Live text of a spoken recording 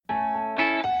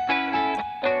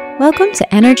Welcome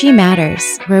to Energy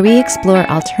Matters, where we explore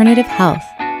alternative health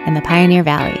in the Pioneer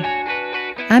Valley.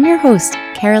 I'm your host,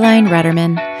 Caroline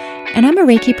Rudderman, and I'm a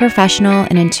Reiki professional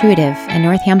and intuitive in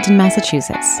Northampton,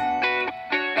 Massachusetts.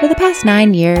 For the past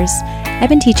 9 years, I've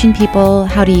been teaching people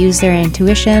how to use their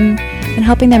intuition and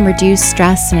helping them reduce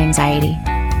stress and anxiety.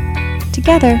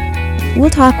 Together,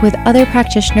 we'll talk with other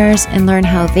practitioners and learn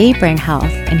how they bring health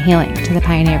and healing to the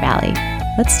Pioneer Valley.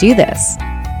 Let's do this.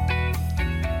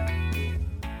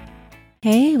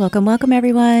 Hey, welcome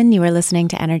everyone. You are listening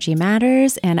to Energy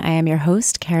Matters, and I am your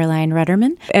host, Caroline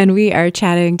Rudderman. And we are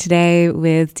chatting today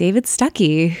with David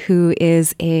Stuckey, who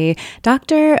is a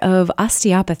doctor of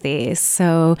osteopathy.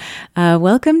 So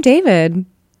welcome, David.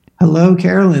 Hello,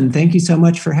 Carolyn. Thank you so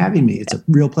much for having me. It's a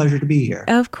real pleasure to be here.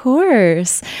 Of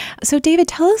course. So David,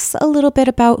 tell us a little bit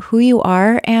about who you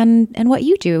are and what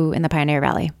you do in the Pioneer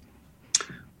Valley.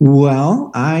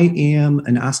 Well, I am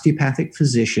an osteopathic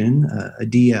physician, a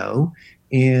DO,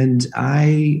 and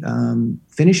I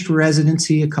finished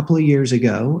residency a couple of years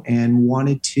ago and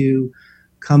wanted to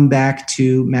come back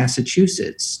to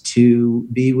Massachusetts to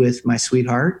be with my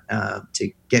sweetheart,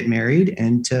 to get married,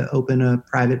 and to open a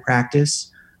private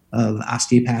practice of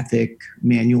osteopathic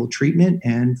manual treatment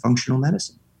and functional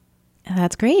medicine.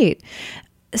 That's great.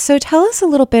 So tell us a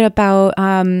little bit about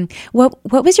what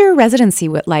was your residency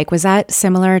like? Was that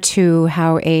similar to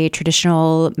how a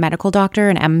traditional medical doctor,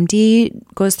 an MD,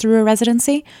 goes through a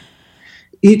residency?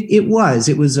 It was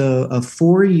a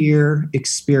 4-year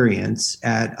experience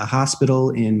at a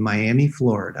hospital in Miami,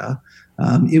 Florida.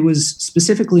 It was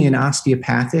specifically an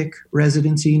osteopathic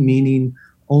residency, meaning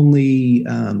only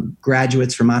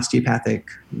graduates from osteopathic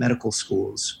medical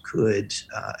schools could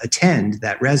attend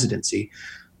that residency.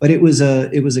 But it was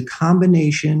a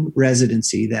combination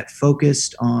residency that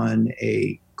focused on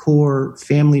a core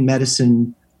family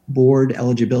medicine board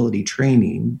eligibility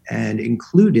training and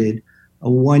included a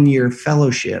 1-year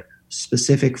fellowship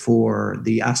specific for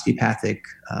the osteopathic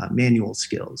manual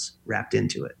skills wrapped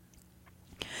into it.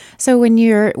 So when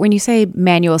you say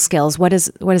manual skills, what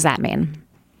does that mean?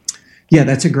 Yeah,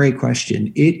 that's a great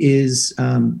question. It is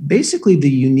basically the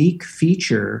unique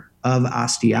feature of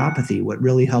osteopathy, what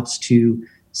really helps to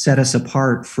set us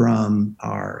apart from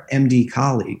our MD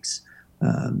colleagues.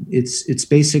 It's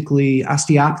basically,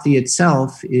 osteopathy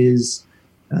itself is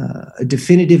a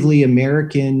definitively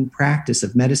American practice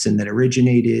of medicine that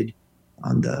originated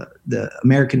on the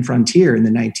American frontier in the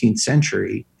 19th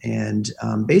century. And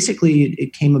basically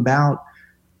it came about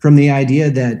from the idea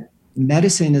that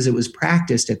medicine as it was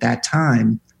practiced at that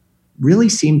time really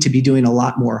seemed to be doing a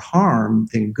lot more harm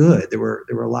than good. There were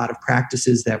a lot of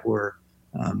practices that were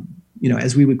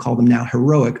as we would call them now,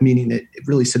 heroic, meaning that it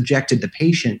really subjected the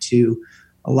patient to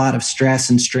a lot of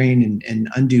stress and strain and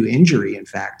undue injury, in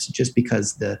fact, just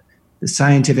because the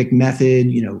scientific method,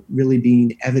 really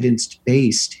being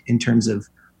evidence-based in terms of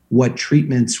what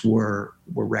treatments were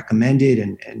recommended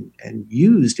and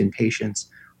used in patients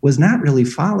was not really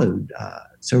followed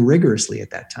so rigorously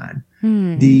at that time.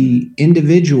 The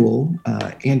individual,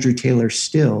 Andrew Taylor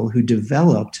Still, who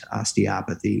developed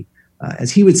osteopathy,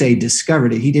 as he would say,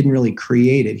 discovered it. He didn't really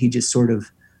create it. He just sort of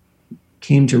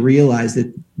came to realize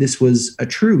that this was a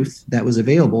truth that was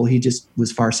available. He just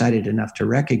was farsighted enough to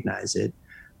recognize it.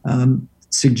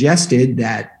 Suggested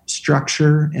that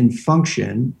structure and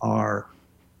function are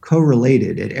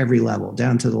correlated at every level,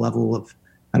 down to the level of,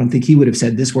 I don't think he would have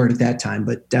said this word at that time,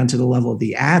 but down to the level of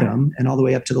the atom and all the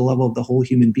way up to the level of the whole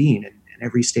human being and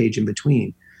every stage in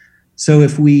between. So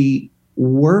if we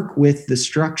work with the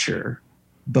structure,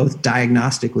 both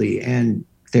diagnostically and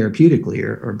therapeutically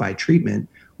or by treatment,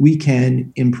 we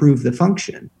can improve the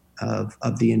function of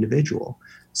the individual.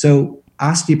 So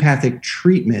osteopathic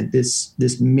treatment,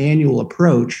 this manual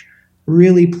approach,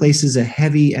 really places a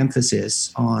heavy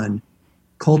emphasis on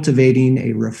cultivating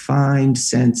a refined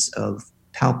sense of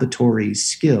palpatory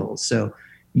skills. So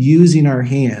using our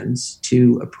hands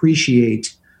to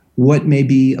appreciate what may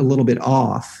be a little bit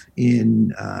off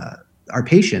in our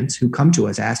patients who come to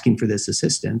us asking for this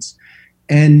assistance,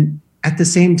 and at the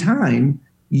same time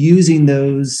using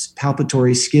those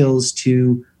palpatory skills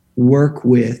to work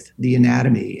with the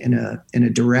anatomy in a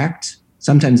direct,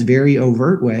 sometimes very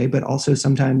overt way, but also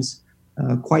sometimes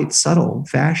quite subtle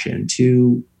fashion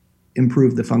to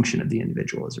improve the function of the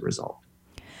individual as a result.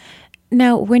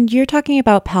 Now, when you're talking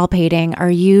about palpating, are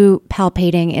you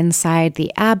palpating inside the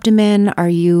abdomen? Are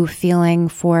you feeling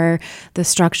for the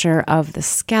structure of the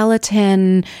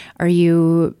skeleton? Are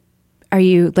you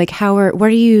like what are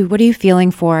you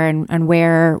feeling for, and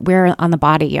where on the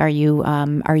body are you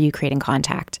creating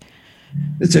contact?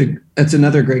 It's That's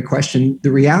another great question.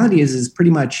 The reality is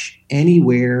pretty much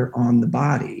anywhere on the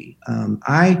body.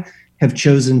 I have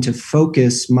chosen to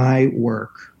focus my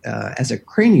work as a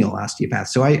cranial osteopath.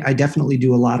 So I definitely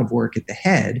do a lot of work at the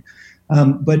head.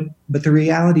 But the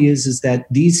reality is that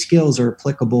these skills are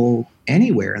applicable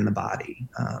anywhere in the body.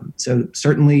 So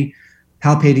certainly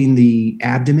palpating the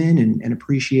abdomen and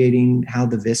appreciating how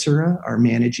the viscera are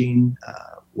managing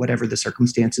whatever the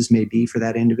circumstances may be for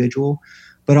that individual,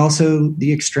 but also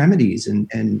the extremities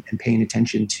and paying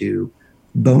attention to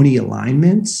bony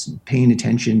alignments, paying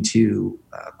attention to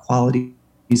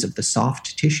qualities of the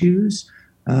soft tissues,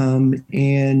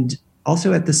 and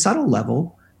also at the subtle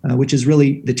level, which is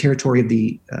really the territory of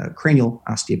the cranial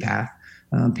osteopath,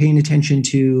 paying attention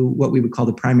to what we would call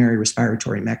the primary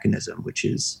respiratory mechanism, which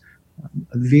is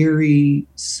a very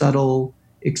subtle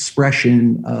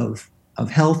expression of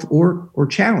health or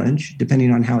challenge,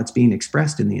 depending on how it's being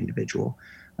expressed in the individual,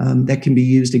 that can be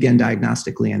used, again,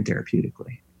 diagnostically and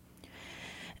therapeutically.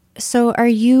 So are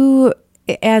you,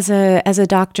 as a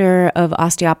doctor of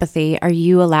osteopathy, are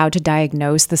you allowed to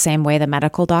diagnose the same way the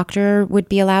medical doctor would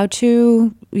be allowed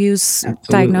to use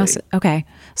diagnosis? Okay.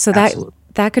 So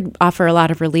that could offer a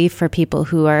lot of relief for people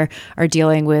who are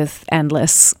dealing with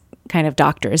endless kind of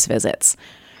doctor's visits.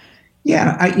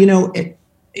 Yeah,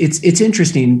 it's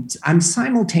interesting. I'm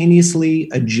simultaneously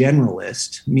a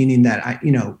generalist, meaning that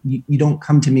you don't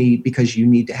come to me because you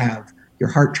need to have your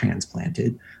heart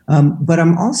transplanted, but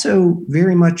I'm also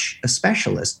very much a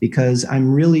specialist because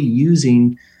I'm really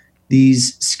using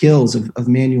these skills of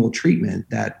manual treatment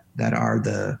that are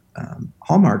the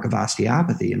hallmark of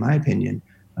osteopathy, in my opinion,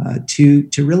 to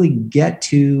really get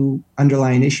to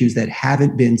underlying issues that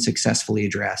haven't been successfully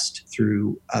addressed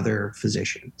through other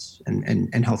physicians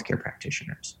and healthcare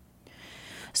practitioners.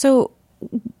 So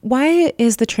why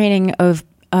is the training of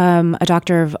a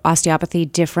doctor of osteopathy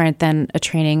different than a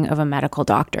training of a medical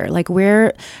doctor? Like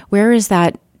where is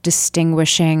that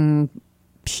distinguishing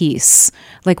piece?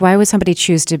 Like why would somebody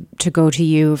choose to go to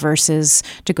you versus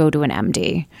to go to an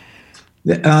MD?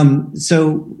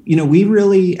 So we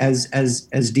really, as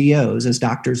DOs, as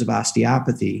doctors of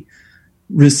osteopathy,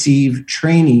 receive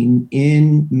training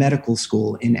in medical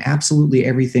school in absolutely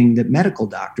everything that medical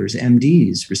doctors,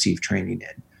 MDs, receive training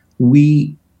in.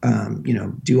 We,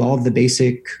 do all of the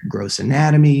basic gross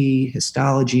anatomy,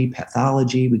 histology,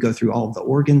 pathology. We go through all of the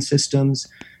organ systems.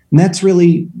 And that's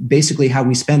really basically how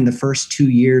we spend the first 2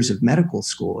 years of medical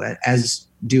school, as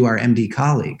do our MD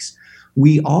colleagues.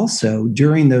 We also,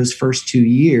 during those first 2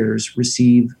 years,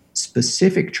 receive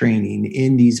specific training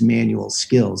in these manual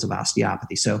skills of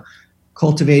osteopathy. So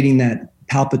cultivating that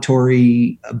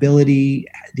palpatory ability,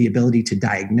 the ability to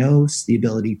diagnose, the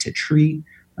ability to treat,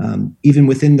 even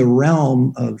within the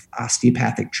realm of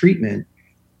osteopathic treatment.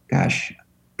 Gosh,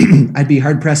 I'd be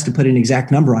hard pressed to put an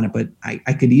exact number on it, but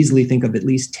I could easily think of at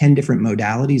least 10 different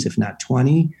modalities, if not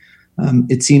 20.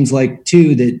 It seems like,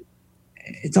 too, that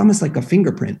it's almost like a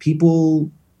fingerprint.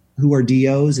 People who are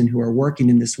DOs and who are working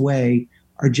in this way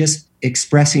are just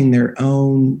expressing their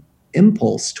own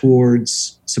impulse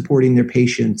towards supporting their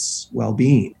patients'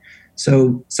 well-being.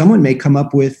 So someone may come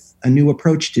up with a new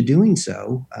approach to doing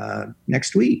so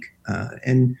next week.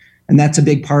 And that's a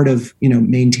big part of,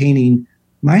 maintaining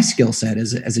my skill set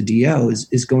as a DO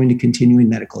is going to continuing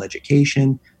medical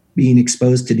education, being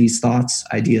exposed to these thoughts,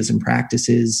 ideas, and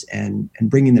practices, and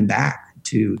bringing them back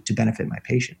to benefit my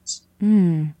patients.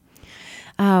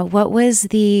 What was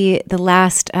the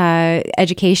last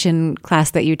education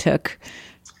class that you took?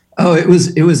 Oh, it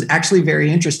was actually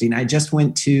very interesting. I just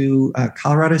went to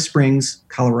Colorado Springs,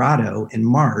 Colorado in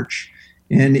March,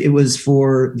 and it was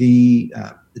for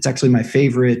it's actually my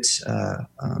favorite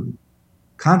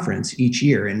conference each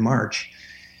year in March.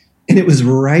 And it was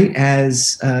right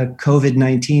as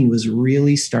COVID-19 was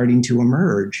really starting to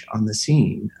emerge on the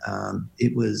scene.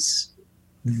 It was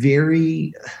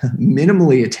very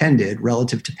minimally attended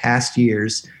relative to past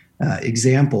years'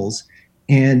 examples.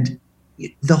 And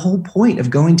the whole point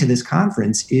of going to this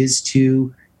conference is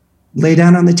to lay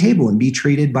down on the table and be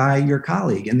treated by your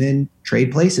colleague, and then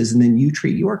trade places, and then you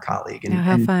treat your colleague. And,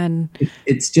 how fun.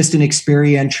 It's just an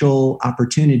experiential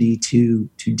opportunity to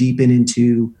deepen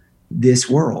into this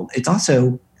world. It's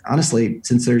also, honestly,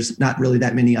 since there's not really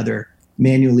that many other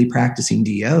manually practicing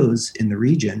DOs in the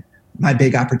region, my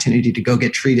big opportunity to go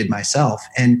get treated myself.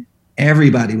 And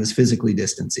Everybody was physically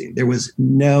distancing. There was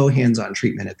no hands-on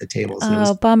treatment at the tables. And it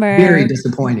was bummer. Very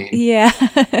disappointing. Yeah.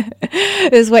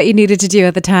 It was what you needed to do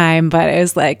at the time, but it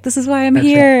was like, this is why I'm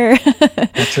here.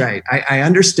 Right. That's right. I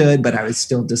understood, but I was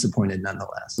still disappointed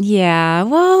nonetheless. Yeah.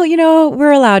 Well,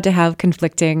 we're allowed to have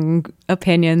conflicting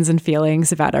opinions and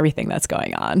feelings about everything that's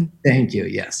going on. Thank you.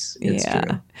 Yes, it's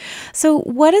true. So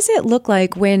what does it look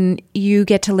like when you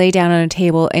get to lay down on a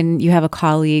table and you have a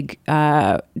colleague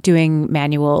doing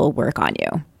manual work on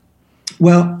you?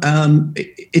 Well,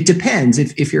 it depends.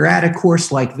 If you're at a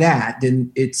course like that,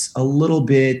 then it's a little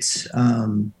bit,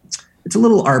 it's a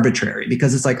little arbitrary,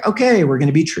 because it's like, okay, we're going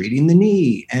to be treating the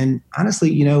knee. And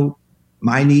honestly,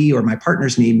 my knee or my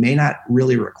partner's knee may not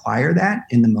really require that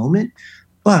in the moment.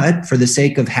 But for the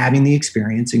sake of having the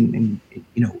experience and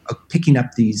picking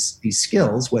up these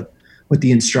skills, what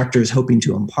the instructor is hoping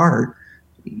to impart,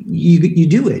 you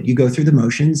do it. You go through the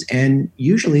motions, and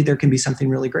usually there can be something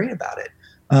really great about it.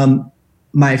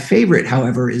 My favorite,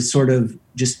 however, is sort of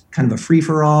just kind of a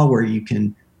free-for-all where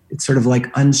it's sort of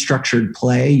like unstructured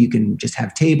play. You can just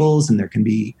have tables, and there can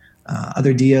be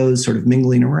other DOs sort of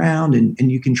mingling around,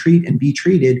 and you can treat and be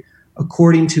treated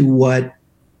according to what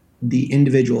the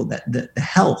individual, the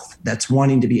health that's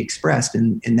wanting to be expressed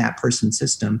in that person's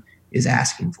system is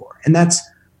asking for. And that's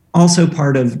also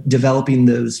part of developing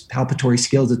those palpatory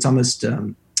skills. It's almost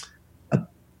a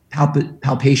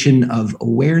palpation of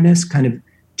awareness, kind of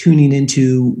tuning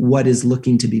into what is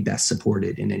looking to be best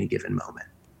supported in any given moment.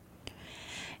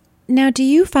 Now, do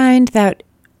you find that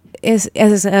as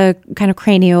a kind of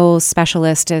cranial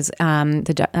specialist, as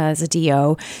a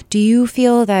DO, do you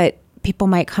feel that people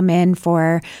might come in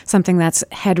for something that's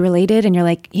head related and you're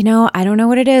like, I don't know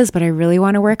what it is, but I really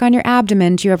want to work on your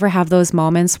abdomen? Do you ever have those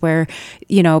moments where,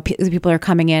 people are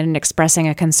coming in and expressing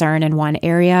a concern in one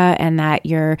area, and that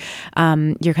your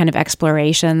kind of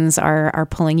explorations are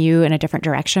pulling you in a different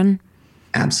direction?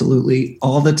 Absolutely.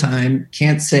 All the time.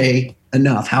 Can't say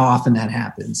enough how often that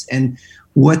happens. And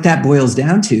what that boils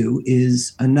down to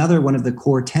is another one of the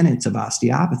core tenets of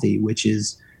osteopathy, which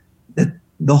is that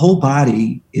the whole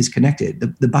body is connected.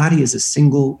 The body is a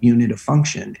single unit of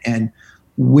function. And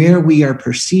where we are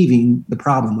perceiving the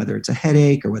problem, whether it's a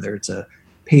headache or whether it's a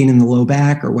pain in the low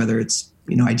back or whether it's,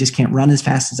 I just can't run as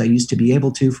fast as I used to be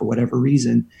able to for whatever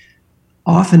reason,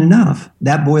 often enough,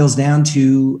 that boils down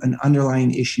to an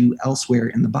underlying issue elsewhere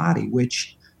in the body,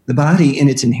 which the body in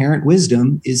its inherent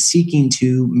wisdom is seeking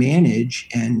to manage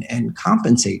and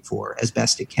compensate for as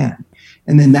best it can.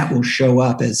 And then that will show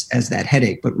up as that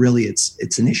headache, but really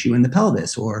it's an issue in the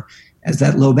pelvis, or as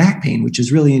that low back pain, which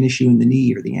is really an issue in the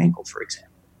knee or the ankle, for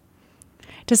example.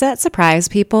 Does that surprise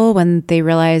people when they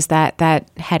realize that that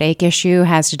headache issue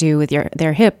has to do with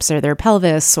their hips or their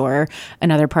pelvis or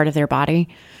another part of their body?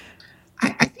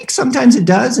 I think sometimes it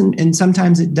does, and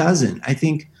sometimes it doesn't. I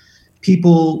think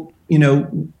people,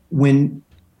 when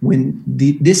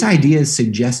this idea is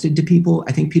suggested to people,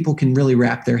 I think people can really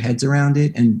wrap their heads around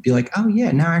it and be like, oh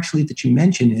yeah, now actually that you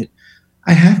mention it,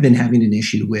 I have been having an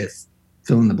issue with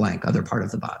fill in the blank, other part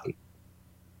of the body.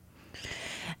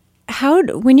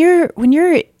 When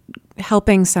you're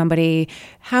helping somebody,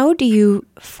 how do you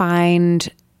find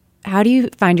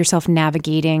yourself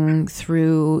navigating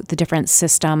through the different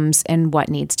systems and what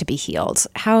needs to be healed?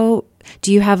 How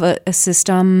do you have a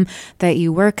system that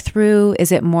you work through?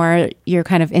 Is it more your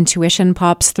kind of intuition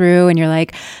pops through and you're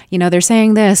like, they're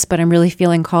saying this, but I'm really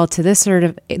feeling called to this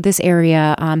this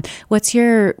area? What's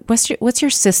your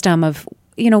system of,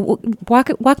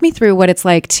 walk me through what it's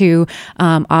like to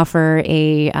offer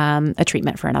a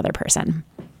treatment for another person.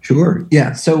 Sure.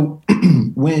 Yeah. So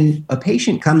when a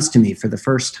patient comes to me for the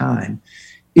first time,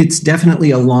 it's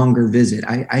definitely a longer visit.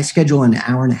 I schedule an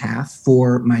hour and a half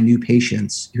for my new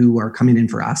patients who are coming in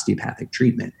for osteopathic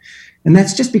treatment. And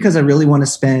that's just because I really want to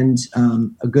spend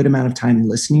a good amount of time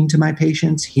listening to my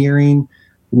patients, hearing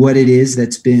what it is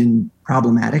that's been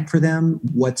problematic for them,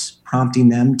 what's prompting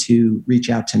them to reach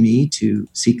out to me to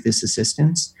seek this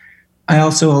assistance. I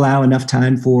also allow enough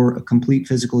time for a complete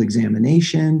physical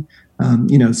examination.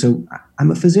 So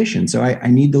I'm a physician, so I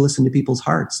need to listen to people's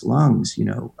hearts, lungs,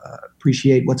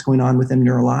 appreciate what's going on with them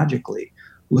neurologically,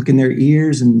 look in their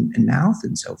ears and mouth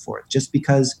and so forth, just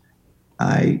because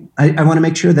I want to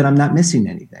make sure that I'm not missing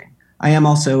anything. I am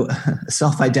also a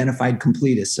self-identified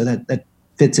completist, so that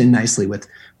fits in nicely with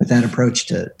that approach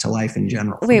to life in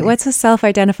general. Wait, what's a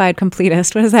self-identified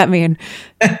completist? What does that mean?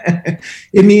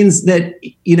 It means that,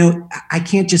 I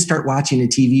can't just start watching a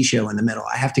TV show in the middle.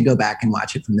 I have to go back and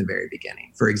watch it from the very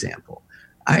beginning, for example.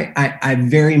 I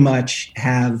very much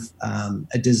have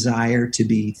a desire to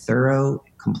be thorough,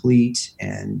 complete,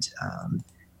 and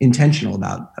intentional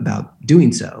about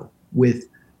doing so with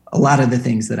a lot of the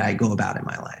things that I go about in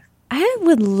my life. I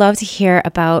would love to hear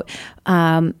about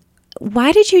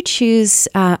why did you choose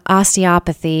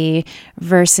osteopathy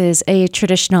versus a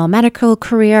traditional medical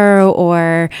career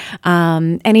or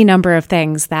any number of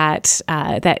things that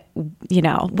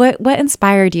what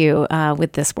inspired you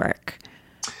with this work?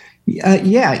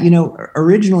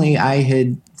 Originally I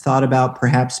had thought about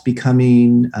perhaps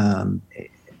becoming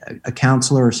a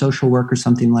counselor or social worker,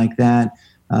 something like that.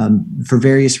 For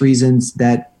various reasons,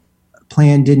 that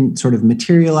plan didn't sort of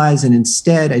materialize. And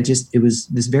instead, it was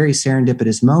this very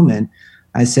serendipitous moment.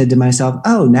 I said to myself,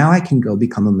 oh, now I can go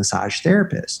become a massage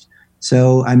therapist.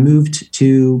 So I moved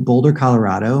to Boulder,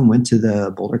 Colorado, and went to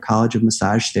the Boulder College of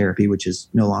Massage Therapy, which is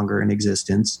no longer in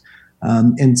existence,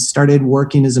 and started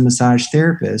working as a massage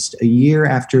therapist. A year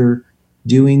after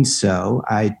doing so,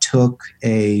 I took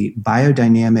a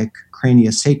biodynamic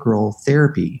craniosacral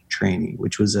therapy training,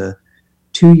 which was a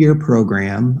 2-year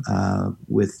program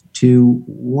with 2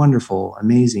 wonderful,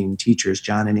 amazing teachers,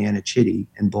 John and Anna Chitty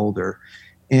in Boulder.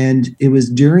 And it was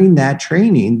during that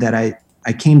training that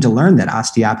I came to learn that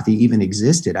osteopathy even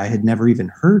existed. I had never even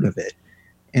heard of it,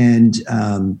 and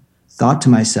thought to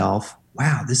myself,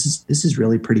 wow, this is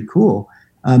really pretty cool.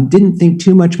 Didn't think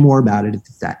too much more about it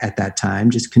at that time,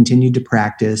 just continued to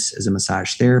practice as a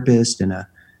massage therapist and a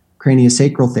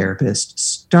craniosacral therapist.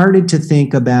 Started to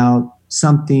think about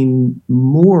something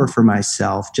more for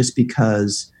myself, just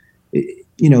because,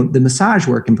 the massage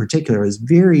work in particular is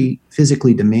very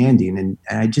physically demanding. And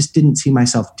I just didn't see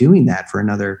myself doing that for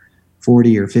another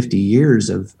 40 or 50 years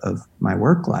of my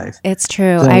work life. It's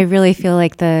true. So, I really feel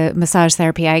like the massage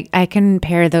therapy, I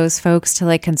compare those folks to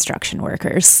like construction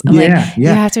workers. Yeah. You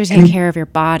have to take care of your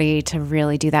body to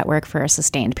really do that work for a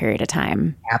sustained period of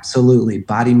time. Absolutely.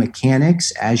 Body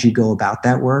mechanics as you go about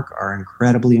that work are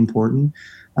incredibly important.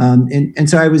 And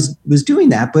so I was doing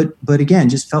that, but again,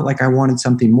 just felt like I wanted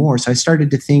something more. So I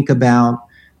started to think about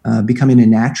becoming a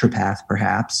naturopath,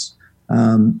 perhaps.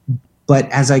 But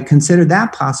as I considered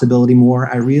that possibility more,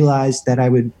 I realized that I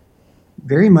would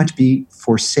very much be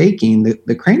forsaking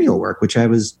the cranial work, which I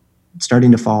was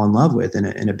starting to fall in love with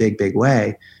in a big, big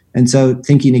way. And so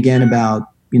thinking again about,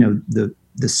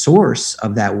 the source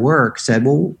of that work, said,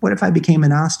 well, what if I became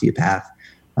an osteopath?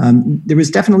 There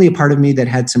was definitely a part of me that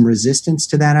had some resistance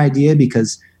to that idea,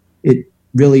 because it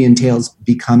really entails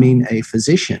becoming a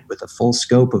physician with a full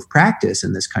scope of practice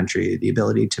in this country, the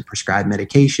ability to prescribe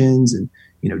medications and,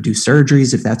 do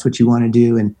surgeries if that's what you want to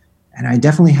do. And I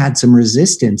definitely had some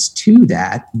resistance to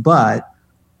that, but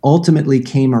ultimately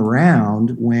came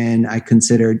around when I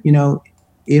considered,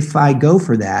 if I go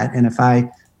for that and if I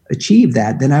achieve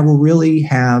that, then I will really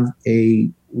have a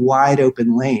wide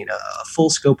open lane, a full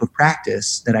scope of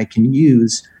practice that I can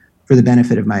use for the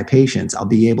benefit of my patients. I'll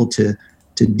be able to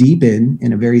deepen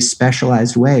in a very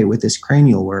specialized way with this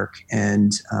cranial work,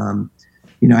 and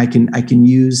I can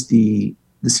use the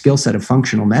skill set of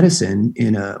functional medicine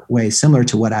in a way similar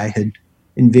to what I had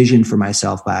envisioned for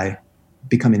myself by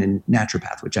becoming a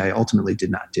naturopath, which I ultimately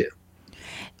did not do.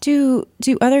 Do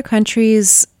other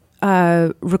countries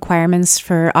requirements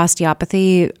for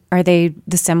osteopathy, are they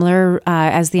similar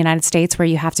as the United States, where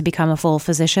you have to become a full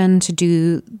physician to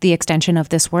do the extension of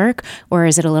this work, or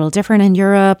is it a little different in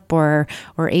Europe or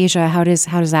Asia? How does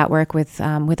that work with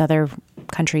other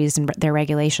countries and their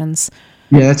regulations?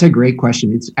 Yeah, that's a great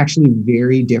question. It's actually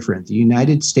very different. The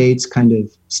United States kind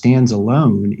of stands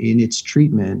alone in its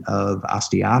treatment of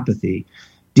osteopathy.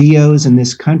 DOs in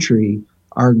this country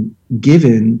are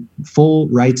given full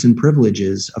rights and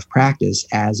privileges of practice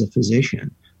as a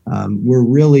physician. We're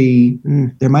really,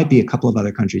 there might be a couple of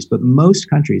other countries, but most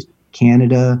countries,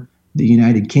 Canada, the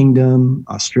United Kingdom,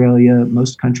 Australia,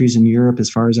 most countries in Europe, as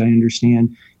far as I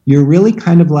understand, you're really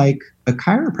kind of like a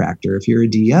chiropractor if you're a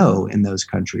DO in those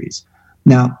countries.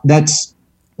 Now,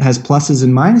 has pluses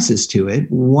and minuses to it.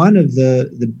 One of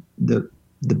the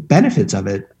benefits of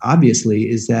it, obviously,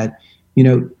 is that,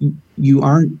 you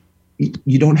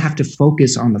don't have to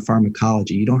focus on the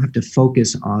pharmacology. You don't have to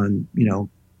focus on,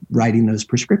 writing those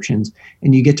prescriptions,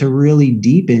 and you get to really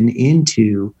deepen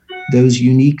into those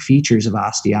unique features of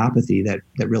osteopathy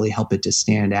that really help it to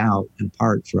stand out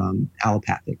apart from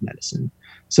allopathic medicine.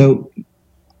 So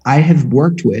I have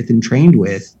worked with and trained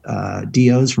with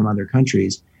DOs from other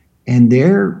countries, and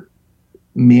their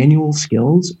manual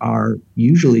skills are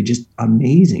usually just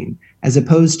amazing, as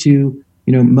opposed to,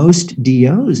 most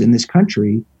DOs in this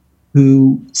country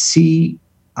who see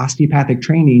osteopathic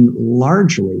training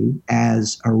largely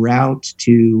as a route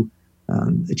to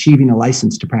achieving a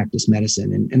license to practice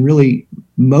medicine. And really,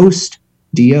 most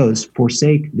DOs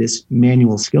forsake this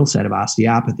manual skill set of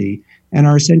osteopathy and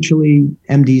are essentially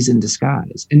MDs in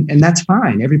disguise. And that's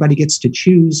fine. Everybody gets to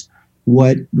choose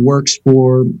what works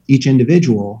for each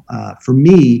individual. For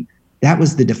me, that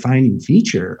was the defining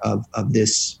feature of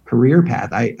this career path.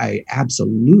 I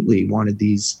absolutely wanted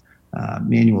these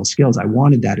manual skills. I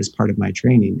wanted that as part of my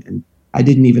training. And I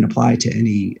didn't even apply to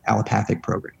any allopathic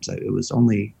programs. It was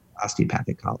only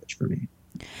osteopathic college for me.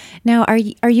 Now, are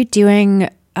you doing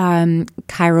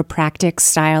chiropractic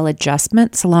style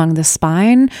adjustments along the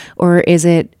spine, or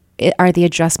are the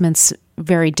adjustments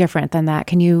very different than that?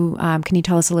 Can you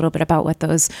tell us a little bit about what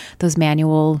those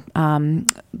manual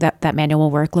that manual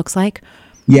work looks like?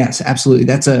 Yes, absolutely.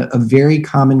 That's a very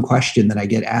common question that I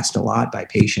get asked a lot by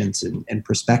patients and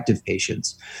prospective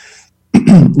patients.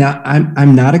 Now,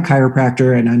 I'm not a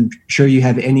chiropractor, and I'm sure you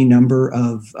have any number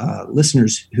of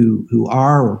listeners who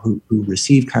are or who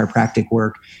receive chiropractic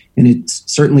work, and it's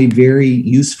certainly very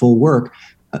useful work.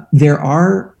 There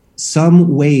are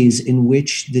some ways in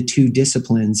which the two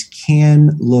disciplines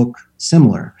can look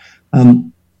similar.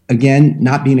 Again,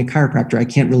 not being a chiropractor, I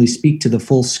can't really speak to the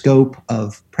full scope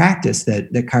of practice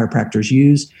that chiropractors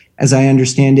use. As I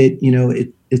understand it,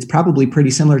 it's probably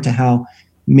pretty similar to how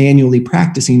manually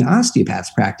practicing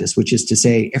osteopaths practice, which is to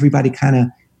say everybody kind of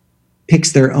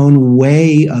picks their own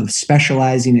way of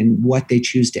specializing in what they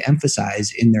choose to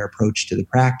emphasize in their approach to the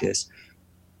practice.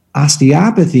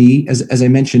 Osteopathy, as I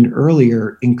mentioned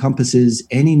earlier, encompasses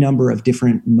any number of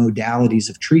different modalities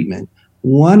of treatment,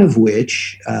 one of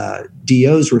which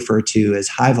DOs refer to as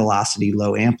high velocity,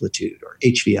 low amplitude, or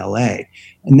HVLA.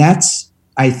 And that's,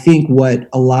 I think, what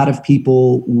a lot of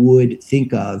people would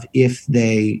think of if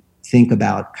they think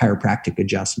about chiropractic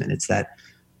adjustment. It's that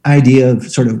idea of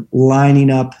sort of lining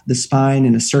up the spine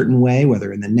in a certain way,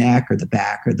 whether in the neck or the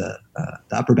back or the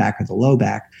upper back or the low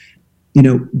back,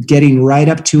 getting right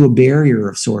up to a barrier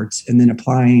of sorts and then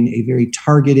applying a very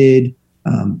targeted,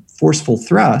 forceful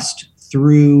thrust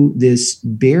through this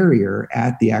barrier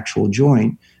at the actual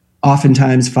joint,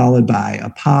 oftentimes followed by a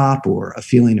pop or a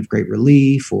feeling of great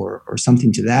relief or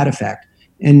something to that effect.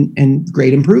 And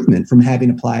great improvement from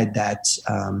having applied that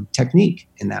technique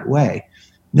in that way.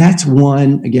 That's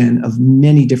one, again, of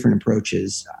many different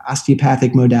approaches.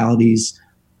 Osteopathic modalities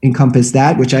encompass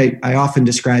that, which I often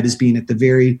describe as being at the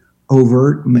very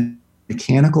overt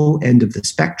mechanical end of the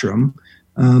spectrum.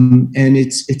 And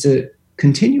it's a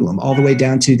continuum all the way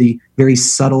down to the very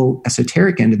subtle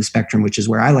esoteric end of the spectrum, which is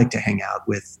where I like to hang out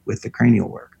with the cranial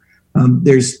work.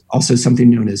 There's also something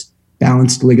known as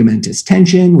balanced ligamentous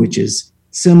tension, which is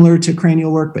similar to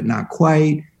cranial work, but not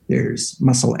quite. There's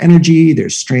muscle energy,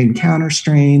 there's strain counter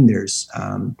strain. There's,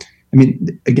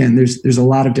 again, there's a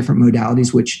lot of different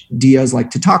modalities, which DOs like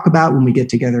to talk about when we get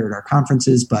together at our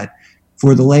conferences. But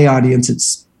for the lay audience,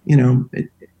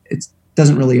 it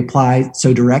doesn't really apply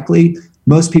so directly.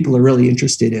 Most people are really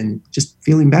interested in just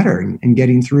feeling better and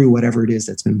getting through whatever it is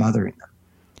that's been bothering them.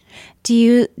 Do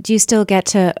you still get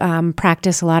to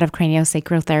practice a lot of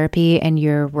craniosacral therapy in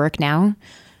your work now?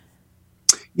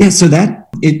 Yeah, so that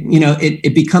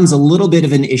it becomes a little bit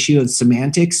of an issue of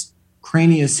semantics.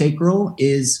 Craniosacral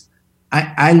is,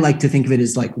 I like to think of it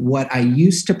as like what I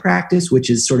used to practice, which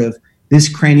is sort of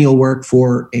this cranial work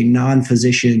for a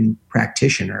non-physician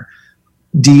practitioner.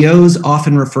 DOs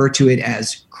often refer to it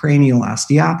as cranial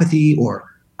osteopathy or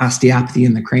osteopathy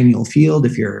in the cranial field,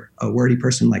 if you're a wordy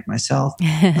person like myself.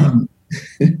 And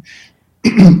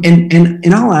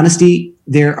in all honesty,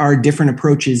 there are different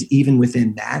approaches even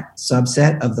within that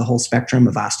subset of the whole spectrum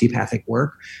of osteopathic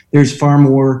work. There's far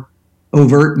more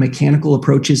overt mechanical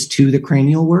approaches to the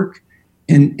cranial work.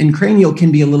 And cranial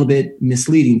can be a little bit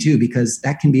misleading too, because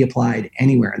that can be applied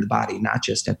anywhere in the body, not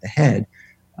just at the head.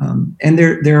 And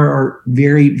there are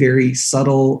very, very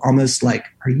subtle, almost like,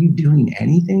 are you doing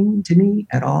anything to me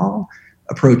at all?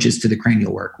 Approaches to the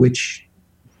cranial work, which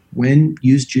when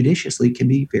used judiciously can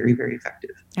be very, very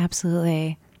effective.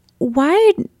 Absolutely.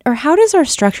 Why or how does our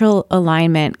structural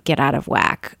alignment get out of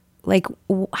whack? Like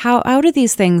how do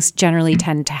these things generally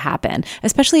tend to happen,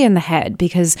 especially in the head,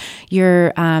 because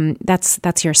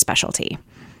that's your specialty?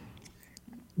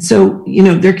 So,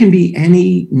 there can be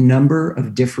any number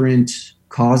of different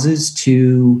causes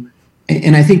to,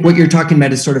 and I think what you're talking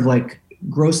about is sort of like,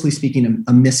 grossly speaking,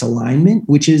 a misalignment,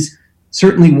 which is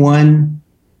certainly one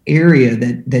area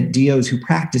that DOs who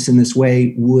practice in this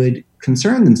way would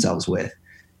concern themselves with.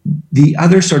 The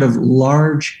other sort of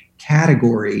large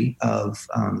category of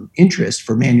interest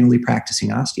for manually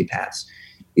practicing osteopaths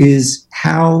is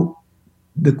how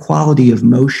the quality of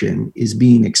motion is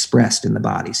being expressed in the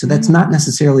body. So that's not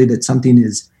necessarily that something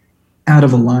is out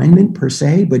of alignment per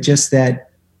se, but just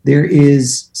that there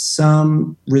is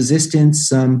some resistance,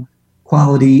 some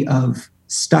quality of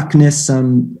stuckness,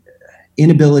 some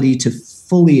inability to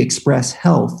fully express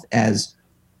health as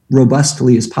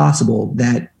robustly as possible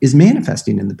that is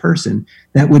manifesting in the person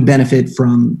that would benefit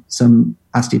from some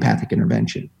osteopathic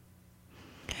intervention.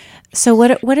 So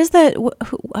what is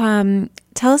the,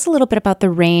 tell us a little bit about the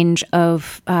range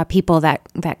of people that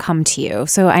come to you.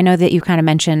 So I know that you kind of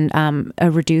mentioned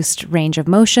a reduced range of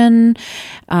motion.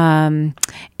 So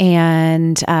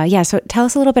tell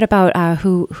us a little bit about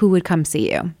who would come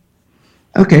see you.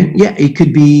 Okay. Yeah. It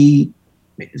could be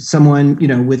someone,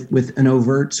 with an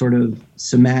overt sort of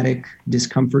somatic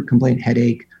discomfort, complaint,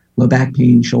 headache, low back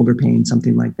pain, shoulder pain,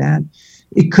 something like that.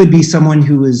 It could be someone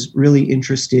who is really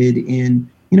interested in,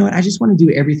 I just want to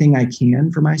do everything I can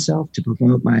for myself to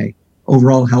promote my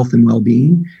overall health and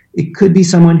well-being. It could be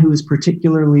someone who is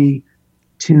particularly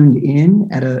tuned in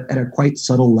at a quite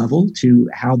subtle level to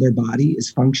how their body is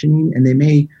functioning, and they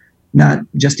may not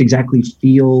just exactly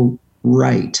feel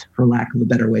right, for lack of a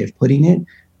better way of putting it.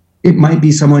 It might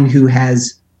be someone who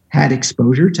has had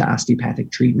exposure to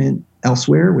osteopathic treatment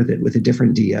elsewhere with a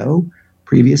different DO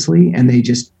previously, and they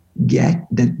just get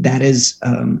that is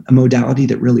a modality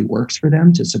that really works for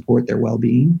them to support their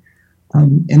well-being.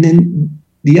 And then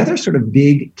the other sort of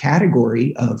big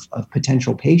category of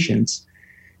potential patients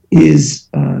is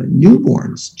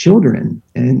newborns, children.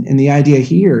 And the idea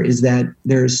here is that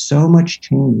there's so much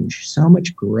change, so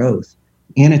much growth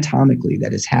anatomically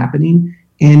that is happening,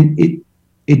 and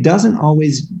it doesn't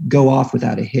always go off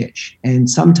without a hitch. And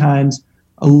sometimes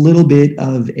a little bit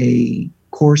of a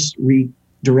course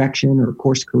redirection or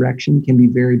course correction can be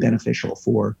very beneficial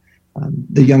for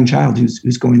the young child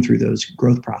who's going through those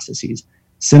growth processes.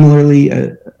 Similarly,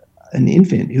 an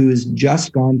infant who has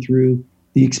just gone through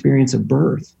the experience of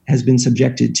birth has been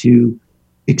subjected to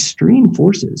extreme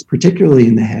forces, particularly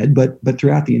in the head, but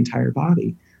throughout the entire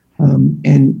body.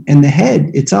 And the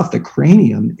head itself, the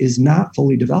cranium, is not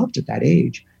fully developed at that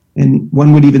age. And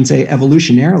one would even say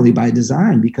evolutionarily by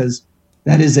design, because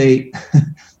that is an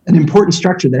important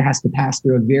structure that has to pass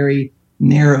through a very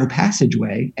narrow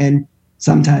passageway. And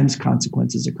sometimes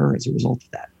consequences occur as a result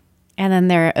of that. And then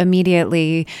they're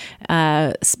immediately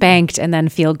spanked and then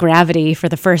feel gravity for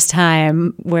the first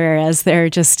time, whereas they're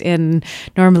just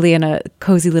normally in a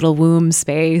cozy little womb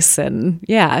space. And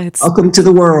it's welcome to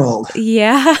the world.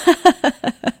 Yeah,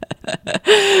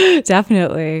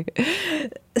 definitely.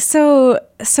 So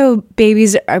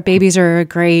babies are a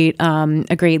great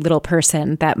little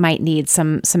person that might need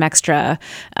some extra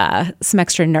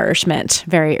nourishment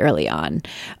very early on.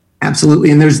 Absolutely.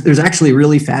 And there's actually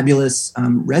really fabulous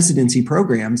residency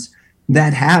programs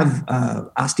that have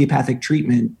osteopathic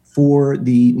treatment for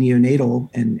the neonatal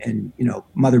and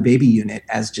mother-baby unit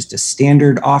as just a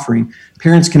standard offering.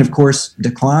 Parents can, of course,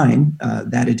 decline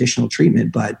that additional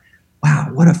treatment, but wow,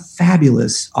 what a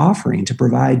fabulous offering to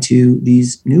provide to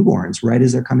these newborns right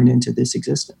as they're coming into this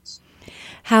existence.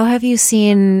 How have you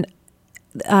seen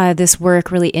this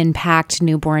work really impact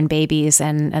newborn babies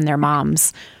and their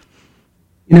moms?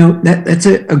 That's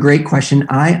a great question.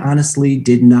 I honestly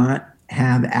did not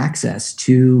have access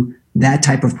to that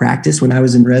type of practice when I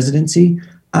was in residency.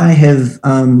 I have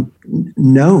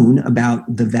known about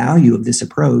the value of this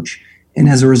approach, and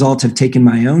as a result have taken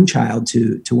my own child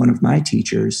to one of my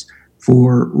teachers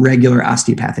for regular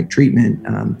osteopathic treatment.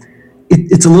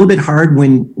 It's a little bit hard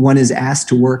when one is asked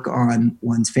to work on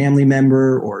one's family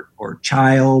member or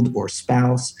child or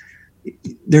spouse.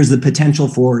 There's the potential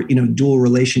for dual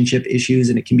relationship issues,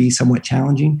 and it can be somewhat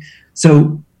challenging.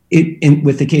 So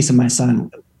with the case of my son,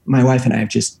 my wife and I have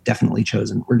just definitely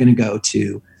chosen we're going to go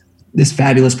to this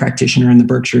fabulous practitioner in the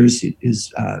Berkshires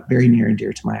who's very near and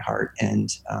dear to my heart. And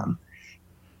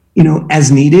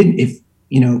as needed, if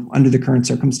under the current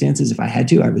circumstances, if I had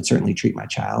to, I would certainly treat my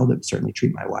child. I would certainly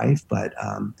treat my wife. But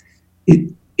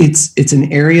it's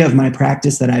an area of my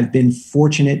practice that I've been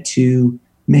fortunate to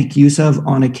make use of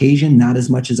on occasion, not as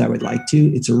much as I would like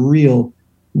to. It's a real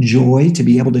joy to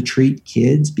be able to treat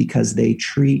kids because they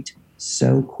treat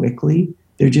so quickly.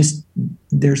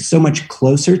 They're so much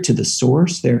closer to the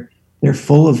source. They're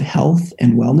full of health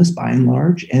and wellness by and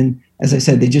large. And as I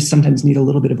said, they just sometimes need a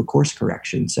little bit of a course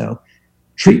correction. So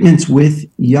treatments with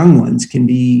young ones can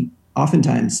be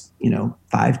oftentimes,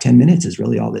 5-10 minutes is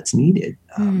really all that's needed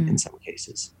in some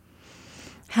cases.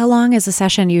 How long is a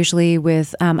session usually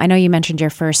with, I know you mentioned your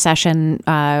first session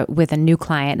with a new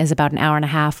client is about an hour and a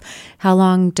half. How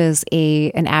long does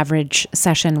an average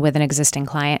session with an existing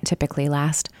client typically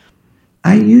last?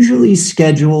 I usually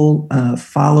schedule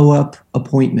follow-up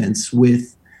appointments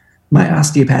with my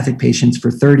osteopathic patients for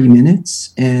 30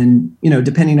 minutes. And,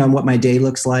 depending on what my day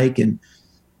looks like and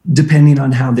depending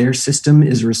on how their system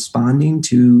is responding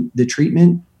to the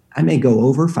treatment, I may go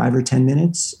over 5 or 10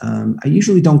 minutes. I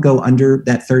usually don't go under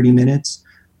that 30 minutes.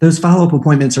 Those follow-up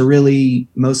appointments are really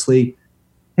mostly,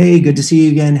 hey, good to see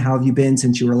you again. How have you been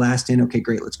since you were last in? Okay,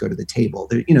 great. Let's go to the table.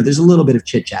 There's a little bit of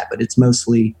chit chat, but it's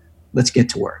mostly let's get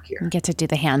to work here. You get to do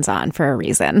the hands-on for a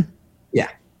reason. Yeah.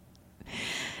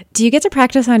 Do you get to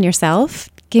practice on yourself?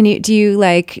 Do you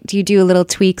do little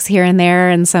tweaks here and there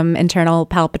and some internal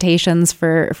palpitations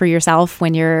for yourself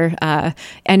when you're, I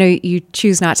know you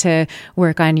choose not to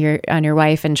work on your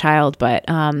wife and child, but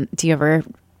do you ever,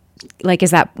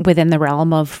 is that within the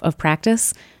realm of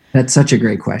practice? That's such a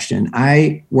great question.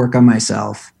 I work on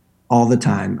myself all the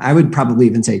time. I would probably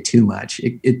even say too much.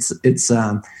 It's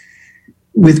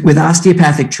with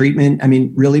osteopathic treatment. I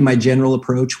mean, really my general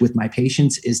approach with my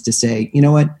patients is to say, you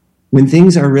know what, when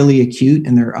things are really acute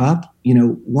and they're up,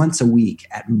 once a week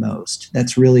at most,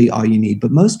 that's really all you need.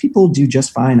 But most people do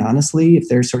just fine, honestly, if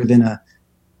they're sort of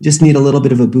just need a little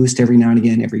bit of a boost every now and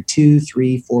again, every 2,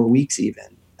 3, 4 weeks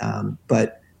even.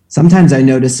 But sometimes I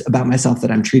notice about myself that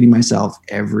I'm treating myself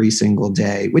every single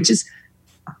day, which is,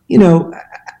 a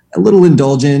little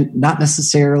indulgent, not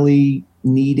necessarily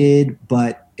needed,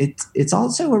 but it's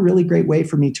also a really great way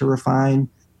for me to refine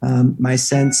my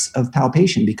sense of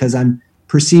palpation, because I'm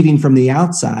perceiving from the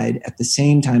outside at the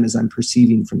same time as I'm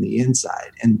perceiving from the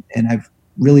inside. And I've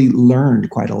really learned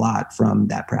quite a lot from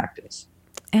that practice.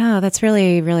 Oh, that's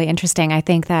really, really interesting. I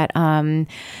think that I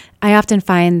often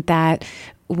find that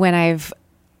when I've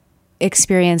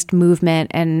experienced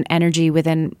movement and energy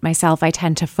within myself, I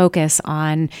tend to focus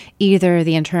on either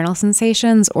the internal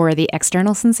sensations or the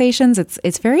external sensations.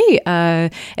 It's very,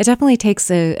 it definitely takes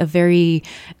a very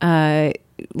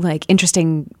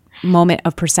interesting moment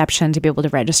of perception to be able to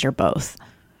register both.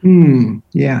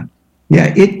 Yeah.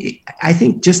 I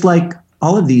think just like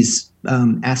all of these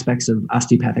aspects of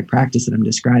osteopathic practice that I'm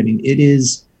describing,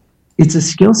 it's a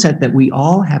skill set that we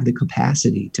all have the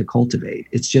capacity to cultivate.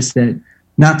 It's just that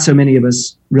not so many of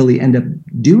us really end up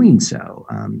doing so.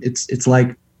 It's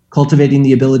like cultivating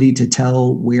the ability to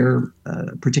tell where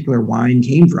a particular wine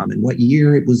came from and what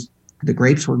year the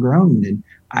grapes were grown. And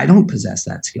I don't possess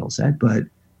that skill set, but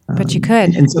you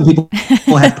could. And some people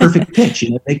will have perfect pitch.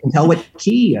 They can tell what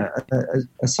key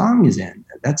a song is in.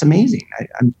 That's amazing.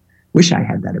 I wish I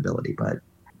had that ability, but.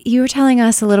 You were telling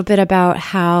us a little bit about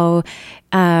how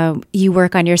you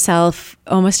work on yourself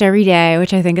almost every day,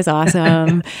 which I think is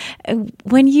awesome.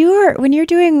 When you're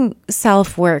doing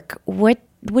self work, what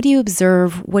do you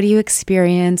observe? What do you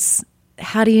experience?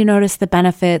 How do you notice the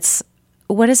benefits?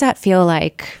 What does that feel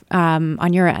like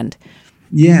on your end?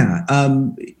 Yeah.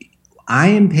 I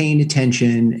am paying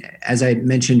attention, as I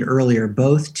mentioned earlier,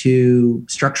 both to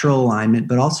structural alignment,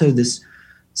 but also this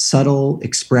subtle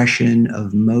expression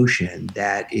of motion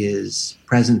that is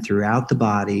present throughout the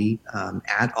body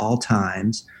at all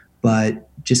times, but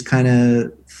just kind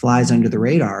of flies under the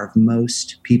radar of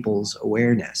most people's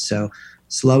awareness. So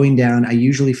slowing down, I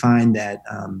usually find that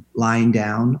lying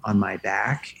down on my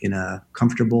back in a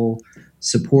comfortable,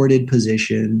 supported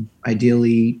position,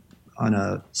 ideally on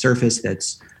a surface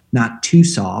that's not too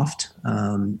soft,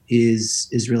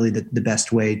 is really the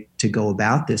best way to go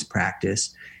about this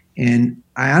practice. And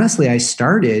I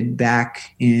started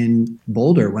back in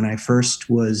Boulder when I first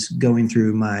was going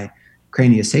through my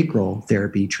craniosacral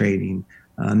therapy training.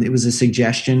 It was a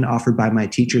suggestion offered by my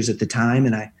teachers at the time,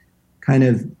 and I kind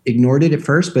of ignored it at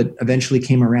first, but eventually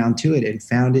came around to it and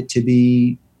found it to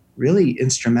be really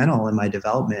instrumental in my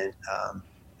development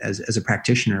as a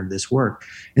practitioner of this work.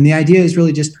 And the idea is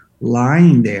really just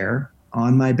lying there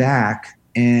on my back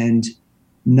and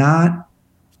not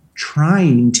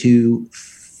trying to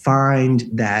find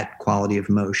that quality of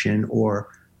motion or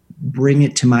bring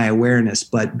it to my awareness,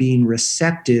 but being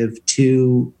receptive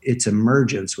to its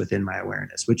emergence within my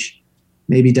awareness, which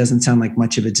maybe doesn't sound like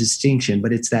much of a distinction,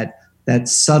 but it's that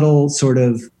subtle sort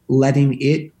of letting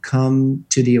it come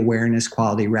to the awareness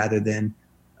quality rather than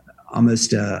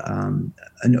almost an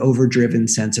overdriven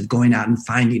sense of going out and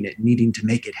finding it, needing to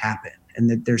make it happen. And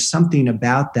that there's something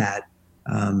about that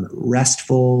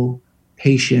restful,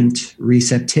 patient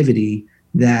receptivity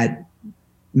that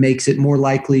makes it more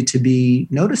likely to be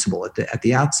noticeable at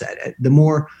the outset. The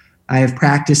more I have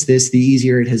practiced this, the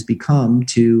easier it has become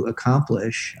to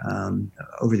accomplish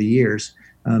over the years.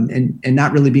 And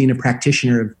not really being a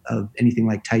practitioner of anything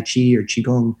like Tai Chi or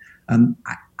Qigong,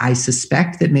 I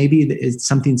suspect that maybe it's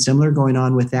something similar going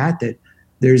on with that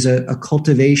there's a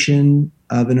cultivation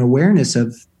of an awareness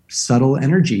of subtle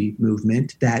energy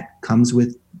movement that comes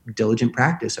with diligent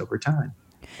practice over time.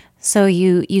 So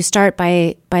you start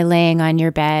by laying on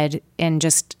your bed in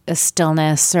just a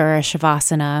stillness or a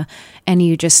shavasana, and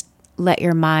you just let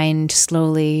your mind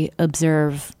slowly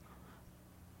observe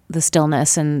the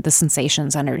stillness and the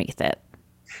sensations underneath it.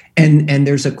 And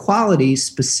there's a quality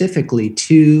specifically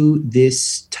to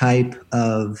this type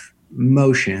of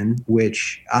motion,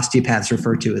 which osteopaths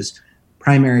refer to as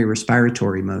primary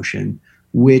respiratory motion,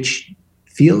 which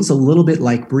feels a little bit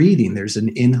like breathing. There's an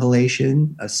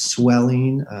inhalation, a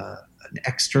swelling, an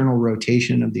external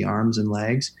rotation of the arms and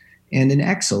legs, and an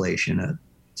exhalation, a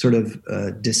sort of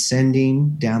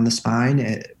descending down the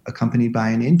spine, accompanied by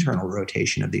an internal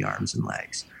rotation of the arms and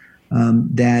legs.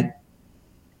 That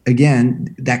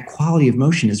quality of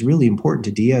motion is really important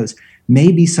to DOs.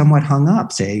 May be somewhat hung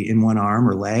up, say, in one arm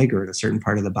or leg or in a certain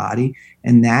part of the body,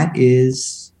 and that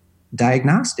is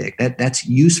diagnostic. That's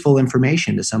useful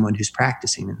information to someone who's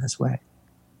practicing in this way.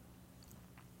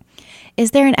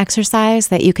 Is there an exercise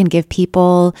that you can give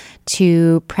people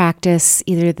to practice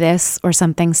either this or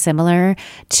something similar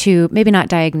to maybe not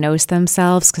diagnose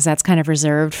themselves, because that's kind of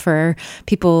reserved for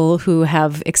people who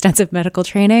have extensive medical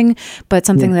training, but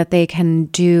something that they can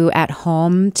do at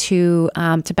home to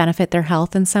benefit their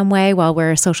health in some way while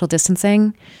we're social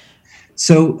distancing?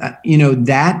 So,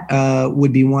 that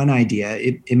would be one idea.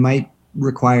 It might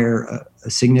require a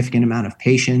significant amount of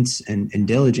patience and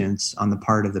diligence on the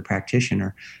part of the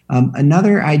practitioner.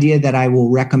 Another idea that I will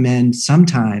recommend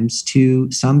sometimes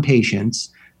to some patients,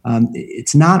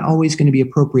 it's not always going to be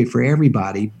appropriate for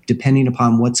everybody, depending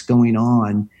upon what's going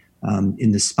on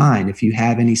in the spine. If you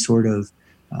have any sort of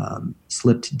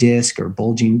slipped disc or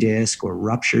bulging disc or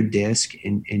ruptured disc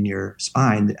in your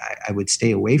spine, I would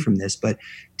stay away from this. But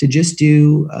to just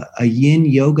do a yin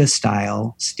yoga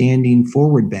style standing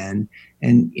forward bend,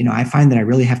 and I find that I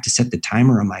really have to set the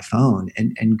timer on my phone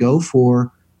and go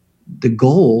for the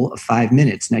goal of 5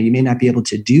 minutes. Now, you may not be able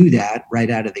to do that right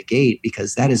out of the gate,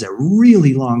 because that is a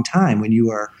really long time when you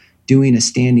are doing a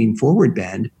standing forward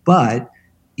bend, but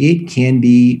it can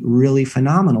be really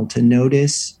phenomenal to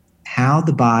notice how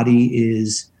the body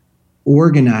is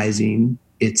organizing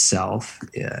itself.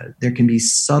 There can be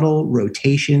subtle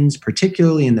rotations,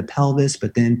 particularly in the pelvis,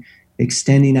 but then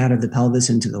extending out of the pelvis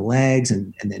into the legs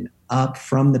and then up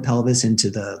from the pelvis into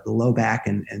the low back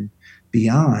and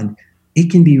beyond. It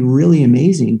can be really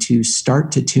amazing to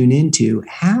start to tune into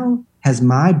how has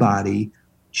my body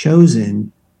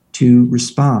chosen to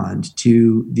respond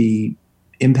to the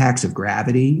impacts of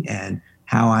gravity and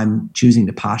how I'm choosing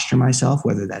to posture myself,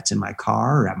 whether that's in my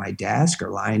car or at my desk or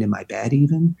lying in my bed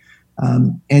even,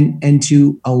 and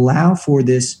to allow for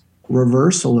this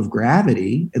reversal of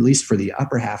gravity, at least for the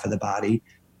upper half of the body,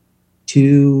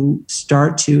 to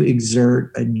start to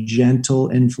exert a gentle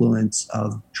influence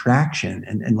of traction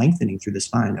and lengthening through the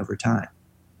spine over time.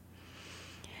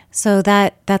 So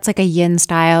that's like a yin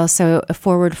style. So a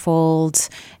forward fold,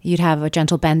 you'd have a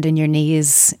gentle bend in your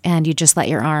knees, and you just let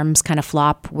your arms kind of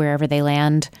flop wherever they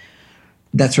land.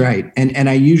 That's right. And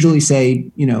I usually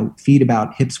say, feet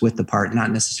about hips width apart,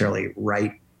 not necessarily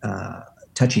right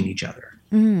touching each other.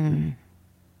 I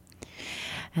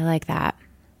like that.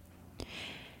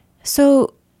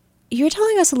 So you were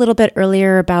telling us a little bit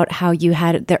earlier about how you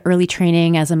had the early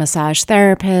training as a massage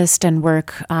therapist and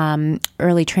work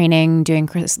early training doing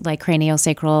like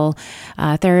craniosacral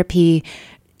therapy.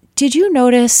 Did you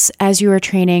notice as you were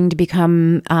training to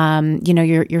become,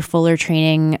 your fuller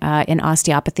training in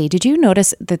osteopathy, did you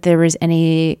notice that there was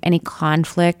any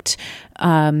conflict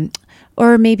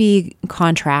or maybe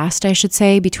contrast, I should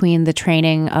say, between the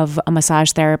training of a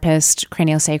massage therapist,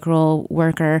 craniosacral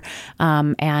worker,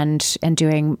 and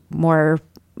doing more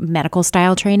medical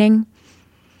style training?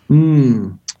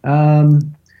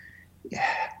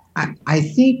 I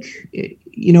think,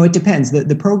 it depends.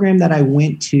 The program that I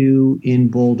went to in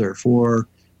Boulder for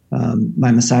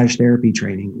my massage therapy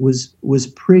training was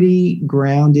pretty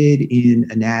grounded in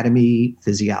anatomy,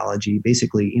 physiology,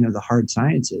 basically, the hard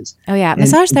sciences. Oh yeah.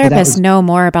 Massage therapists know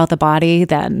more about the body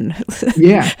than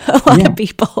a lot of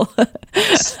people.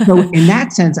 So in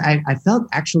that sense, I felt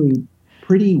actually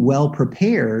pretty well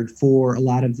prepared for a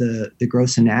lot of the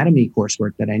gross anatomy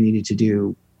coursework that I needed to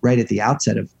do right at the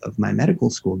outset of my medical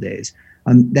school days.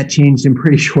 That changed in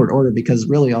pretty short order, because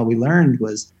really all we learned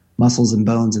was muscles and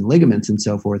bones and ligaments and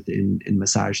so forth in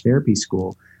massage therapy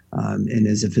school. And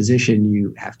as a physician,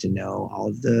 you have to know all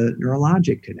of the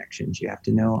neurologic connections. You have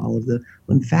to know all of the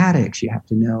lymphatics. You have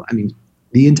to know,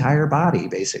 the entire body,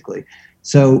 basically.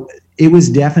 So it was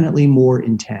definitely more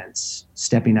intense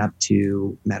stepping up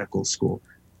to medical school.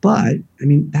 But,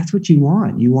 that's what you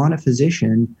want. You want a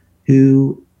physician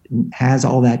who has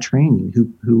all that training,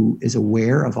 who is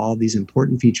aware of all these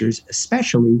important features,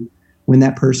 especially when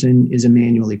that person is a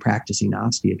manually practicing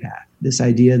osteopath. This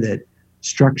idea that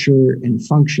structure and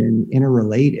function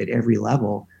interrelate at every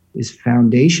level is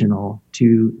foundational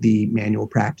to the manual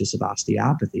practice of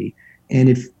osteopathy. And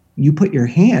if you put your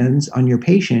hands on your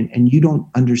patient and you don't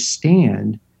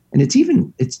understand, and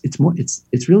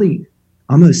it's really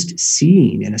almost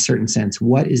seeing in a certain sense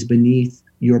what is beneath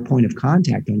your point of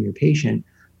contact on your patient,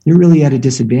 you're really at a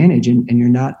disadvantage, and you're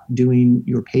not doing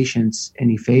your patients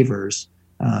any favors,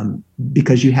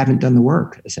 because you haven't done the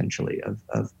work, essentially,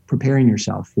 of preparing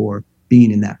yourself for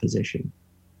being in that position.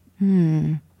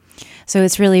 So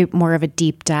it's really more of a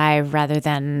deep dive rather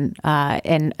than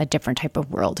in a different type of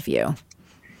worldview.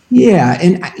 Yeah.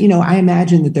 And, I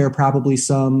imagine that there are probably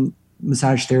some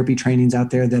massage therapy trainings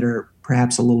out there that are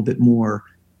perhaps a little bit more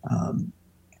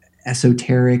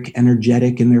esoteric,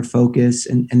 energetic in their focus.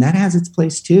 And that has its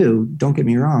place too. Don't get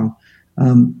me wrong.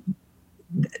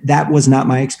 That was not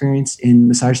my experience in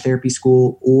massage therapy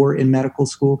school or in medical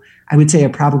school. I would say I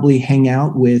probably hang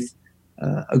out with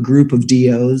a group of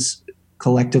DOs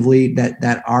collectively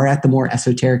that are at the more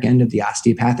esoteric end of the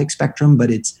osteopathic spectrum,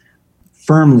 but it's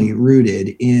firmly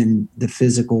rooted in the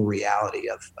physical reality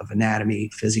of anatomy,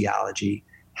 physiology,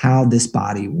 how this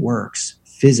body works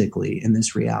physically in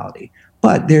this reality.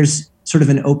 But there's sort of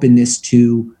an openness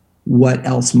to what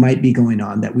else might be going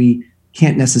on that we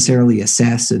can't necessarily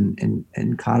assess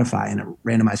and codify in a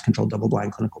randomized controlled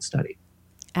double-blind clinical study.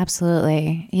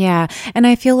 Absolutely. Yeah. And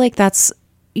I feel like that's,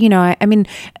 I mean,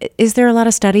 is there a lot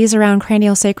of studies around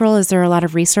craniosacral? Is there a lot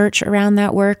of research around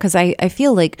that work? Because I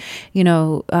feel like,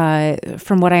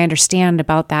 from what I understand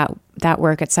about that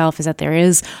work itself is that there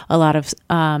is a lot of,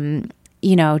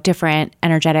 different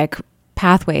energetic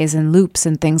pathways and loops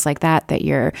and things like that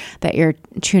you're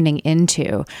tuning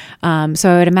into.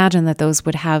 So I would imagine that those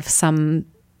would have some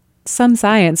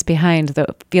science behind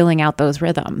the feeling out those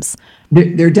rhythms.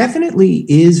 There definitely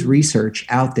is research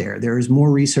out there. There is more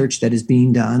research that is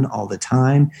being done all the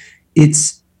time.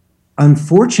 It's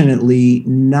unfortunately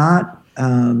not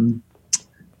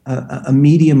a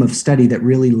medium of study that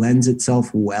really lends itself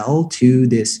well to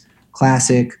this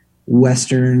classic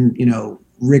Western,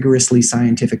 rigorously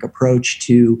scientific approach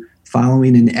to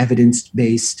following an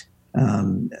evidence-based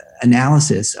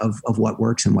analysis of what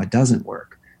works and what doesn't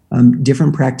work.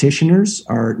 Different practitioners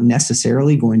are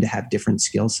necessarily going to have different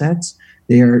skill sets.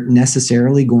 They are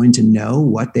necessarily going to know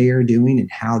what they are doing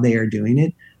and how they are doing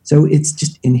it. So it's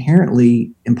just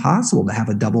inherently impossible to have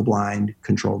a double-blind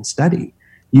controlled study.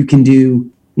 You can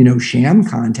do, sham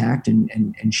contact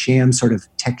and sham sort of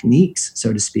techniques,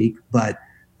 so to speak, but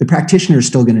the practitioner is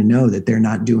still going to know that they're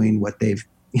not doing what they've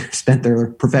spent their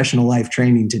professional life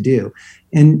training to do.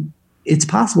 And it's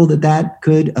possible that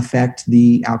could affect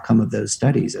the outcome of those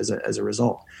studies as a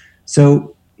result.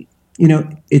 So,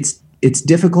 it's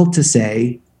difficult to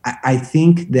say. I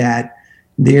think that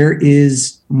there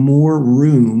is more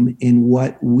room in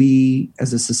what we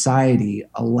as a society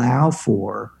allow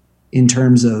for in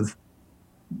terms of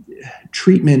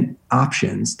treatment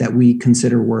options that we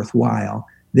consider worthwhile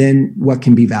than what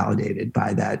can be validated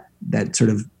by that sort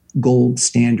of gold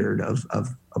standard of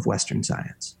Western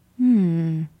science.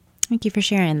 Thank you for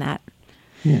sharing that.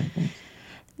 Yeah, thanks.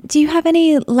 Do you have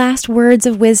any last words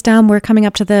of wisdom? We're coming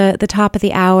up to the top of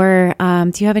the hour.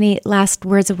 Do you have any last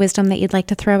words of wisdom that you'd like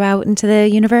to throw out into the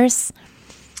universe?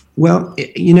 Well,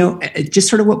 just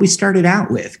sort of what we started out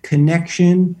with,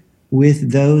 connection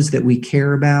with those that we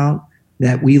care about,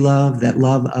 that we love, that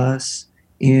love us,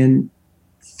 and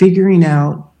figuring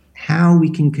out how we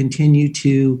can continue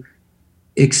to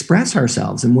express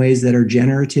ourselves in ways that are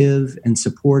generative and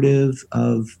supportive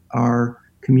of our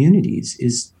communities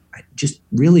is just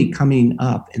really coming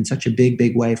up in such a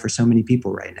big way for so many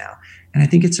people right now. And I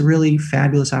think it's a really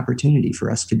fabulous opportunity for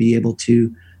us to be able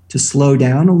to slow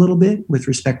down a little bit with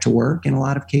respect to work in a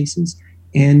lot of cases,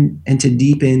 and to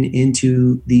deepen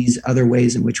into these other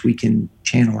ways in which we can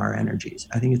channel our energies.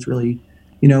 I think it's really,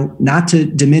 not to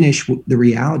diminish the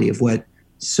reality of what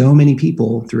so many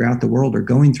people throughout the world are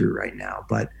going through right now,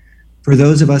 but for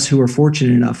those of us who are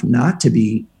fortunate enough not to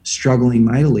be struggling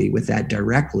mightily with that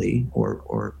directly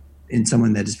or in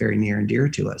someone that is very near and dear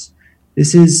to us,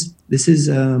 it's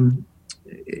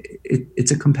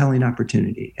a compelling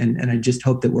opportunity. And I just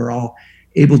hope that we're all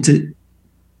able to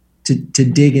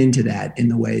dig into that in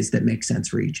the ways that make sense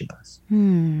for each of us.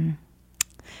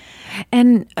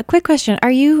 And a quick question,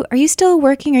 are you still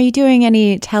working? Are you doing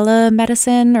any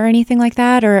telemedicine or anything like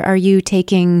that? Or are you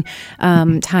taking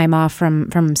time off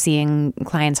from seeing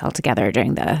clients altogether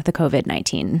during the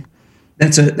COVID-19?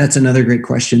 That's another great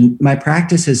question. My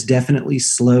practice has definitely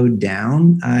slowed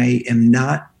down. I am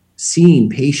not seeing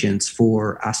patients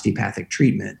for osteopathic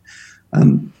treatment,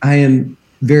 I am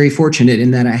very fortunate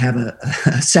in that I have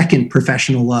a second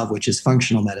professional love, which is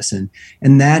functional medicine.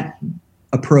 And that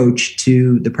approach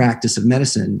to the practice of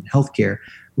medicine, healthcare,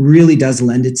 really does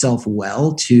lend itself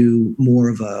well to more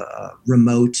of a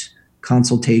remote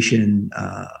consultation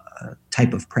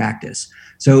type of practice.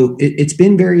 So it's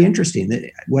been very interesting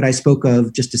that what I spoke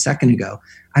of just a second ago,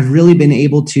 I've really been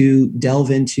able to delve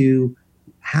into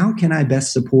how can I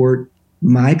best support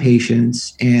my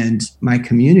patients and my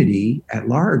community at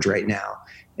large right now.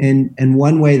 And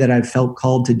one way that I've felt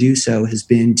called to do so has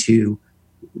been to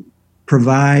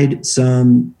provide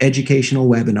some educational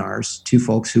webinars to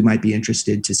folks who might be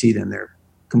interested to see them. They're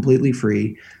completely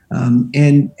free.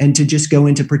 And to just go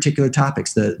into particular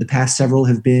topics. The past several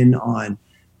have been on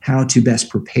how to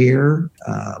best prepare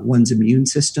one's immune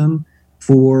system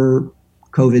for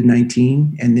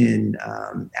COVID-19. And then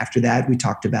after that, we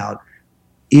talked about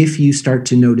if you start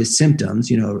to notice symptoms,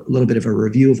 a little bit of a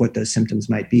review of what those symptoms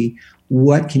might be,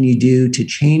 what can you do to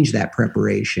change that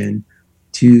preparation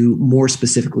to more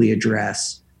specifically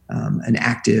address an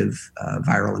active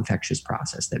viral infectious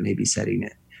process that may be setting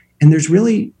in. And there's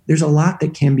a lot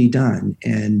that can be done.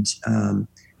 And,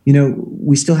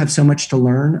 we still have so much to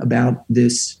learn about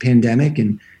this pandemic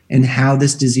and how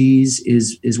this disease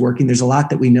is working. There's a lot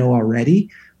that we know already,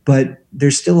 but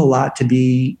there's still a lot to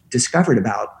be discovered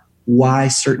about why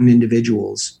certain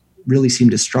individuals really seem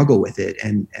to struggle with it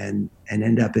and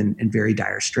end up in very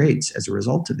dire straits as a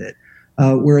result of it.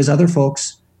 Whereas other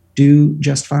folks do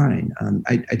just fine.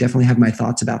 I definitely have my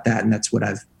thoughts about that, and that's what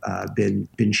I've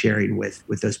been sharing with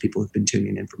those people who've been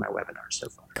tuning in for my webinar so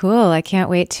far. Cool. I can't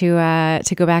wait to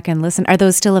go back and listen. Are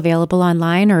those still available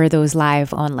online, or are those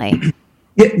live only?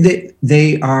 Yeah,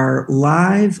 they are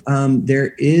live.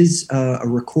 There is a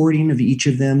recording of each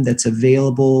of them that's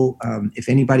available. If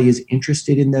anybody is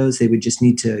interested in those, they would just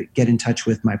need to get in touch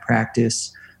with my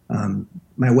practice.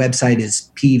 My website is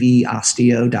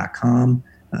pvosteo.com,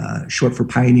 short for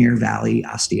Pioneer Valley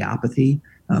Osteopathy.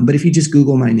 But if you just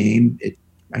Google my name,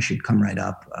 I should come right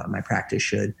up. My practice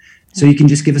should. So you can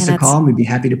just give us a call, and we'd be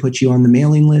happy to put you on the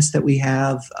mailing list that we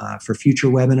have for future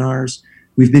webinars.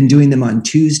 We've been doing them on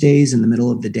Tuesdays in the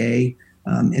middle of the day.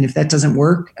 And if that doesn't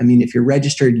work, if you're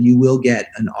registered, you will get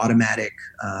an automatic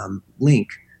link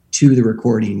to the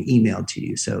recording emailed to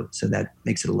you. So that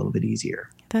makes it a little bit easier.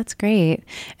 That's great.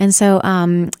 And so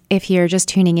if you're just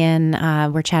tuning in,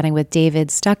 we're chatting with David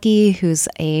Stuckey, who's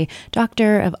a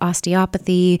doctor of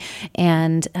osteopathy.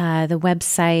 And the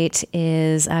website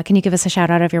is, can you give us a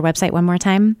shout out of your website one more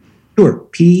time? Sure.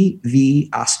 PV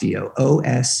Osteo,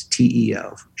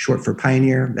 OSTEO, short for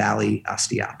Pioneer Valley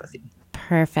Osteopathy.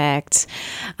 Perfect.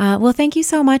 Well, thank you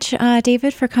so much,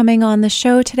 David, for coming on the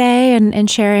show today and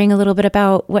sharing a little bit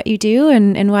about what you do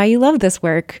and why you love this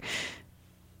work.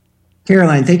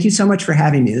 Caroline, thank you so much for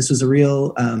having me. This was a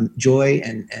real joy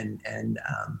and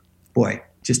boy,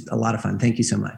 just a lot of fun. Thank you so much.